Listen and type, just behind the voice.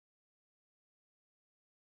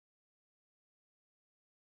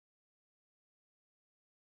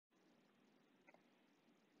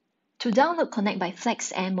To download Connect by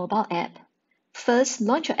FlexM mobile app, first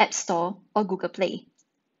launch your App Store or Google Play.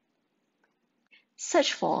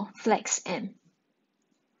 Search for FlexM.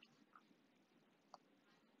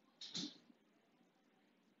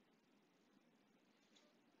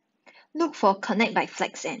 Look for Connect by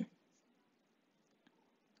FlexM.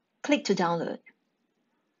 Click to download.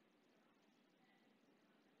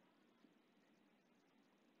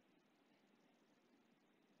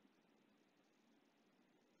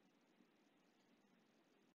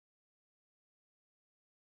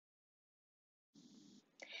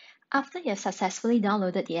 After you have successfully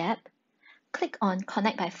downloaded the app, click on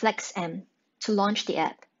Connect by FlexM to launch the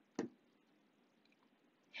app.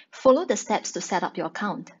 Follow the steps to set up your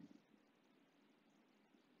account.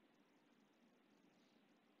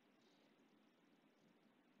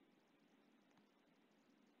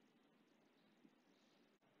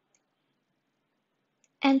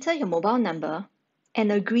 Enter your mobile number and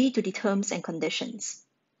agree to the terms and conditions.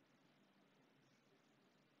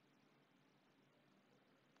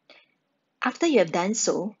 After you have done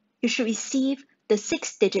so, you should receive the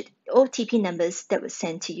 6-digit OTP numbers that were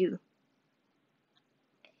sent to you.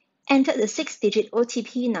 Enter the 6-digit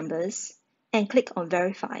OTP numbers and click on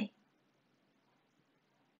Verify.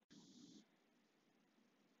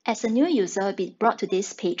 As a new user, you'll be brought to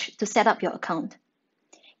this page to set up your account.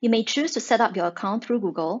 You may choose to set up your account through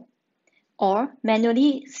Google or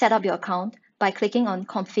manually set up your account by clicking on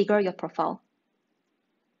Configure your profile.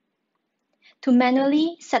 To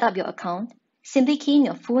manually set up your account, simply key in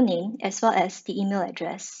your full name as well as the email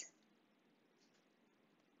address.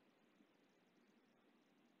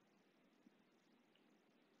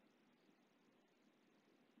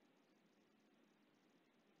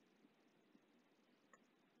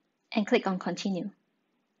 And click on Continue.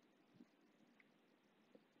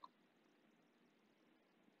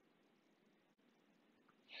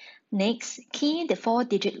 Next, key in the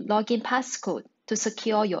 4-digit login passcode to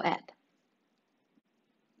secure your app.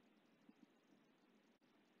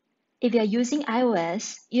 If you are using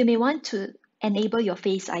iOS, you may want to enable your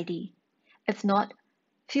Face ID. If not,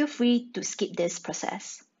 feel free to skip this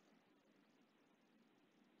process.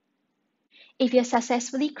 If you have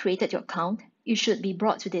successfully created your account, you should be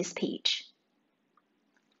brought to this page.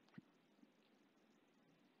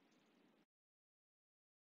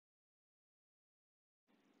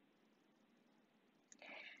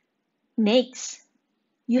 Next,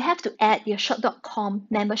 you have to add your shop.com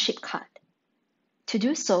membership card. To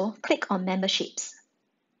do so, click on Memberships.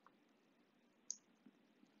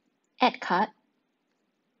 Add card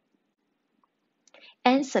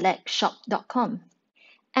and select shop.com.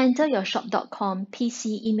 Enter your shop.com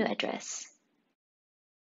PC email address.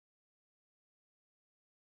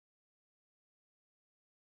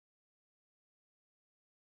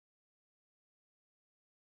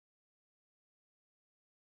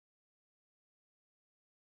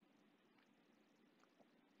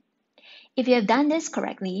 If you have done this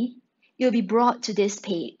correctly, you'll be brought to this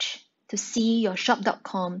page to see your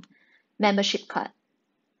shop.com membership card.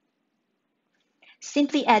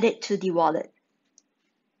 Simply add it to the wallet.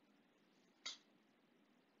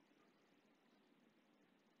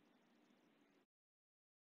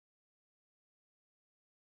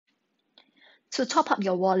 To top up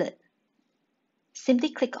your wallet,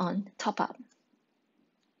 simply click on Top Up.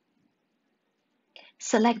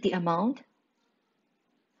 Select the amount.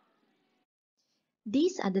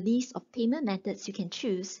 These are the list of payment methods you can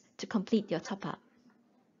choose to complete your top-up.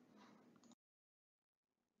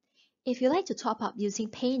 If you like to top up using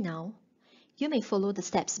Pay Now, you may follow the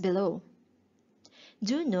steps below.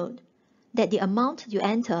 Do note that the amount you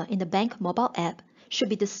enter in the bank mobile app should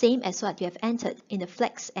be the same as what you have entered in the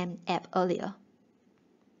FlexM app earlier.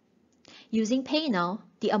 Using Pay Now,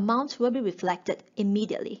 the amount will be reflected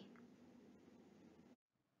immediately.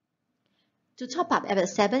 To top up at the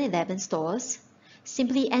 7-Eleven stores,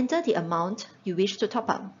 simply enter the amount you wish to top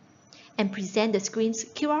up and present the screen's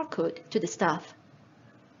QR code to the staff.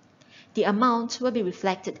 The amount will be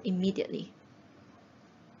reflected immediately.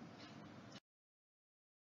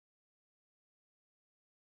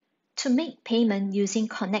 To make payment using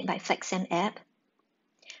Connect by FlexM app,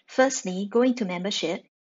 firstly, go into Membership,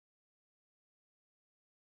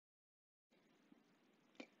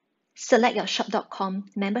 select your shop.com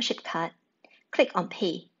membership card, click on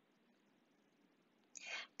Pay.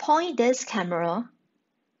 Point this camera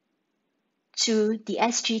to the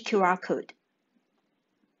SG QR code.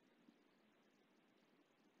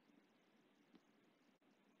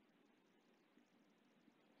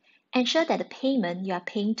 Ensure that the payment you are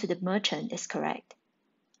paying to the merchant is correct.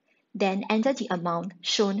 Then enter the amount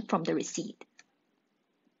shown from the receipt.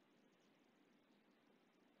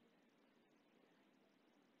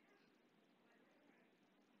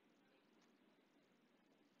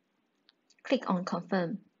 Click on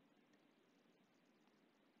Confirm.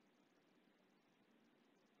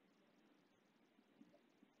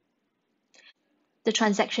 The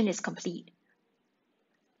transaction is complete.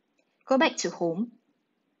 Go back to Home.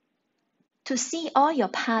 To see all your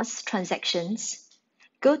past transactions,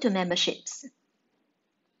 go to Memberships.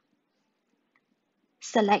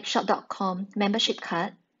 Select Shop.com membership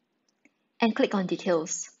card and click on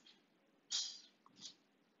Details.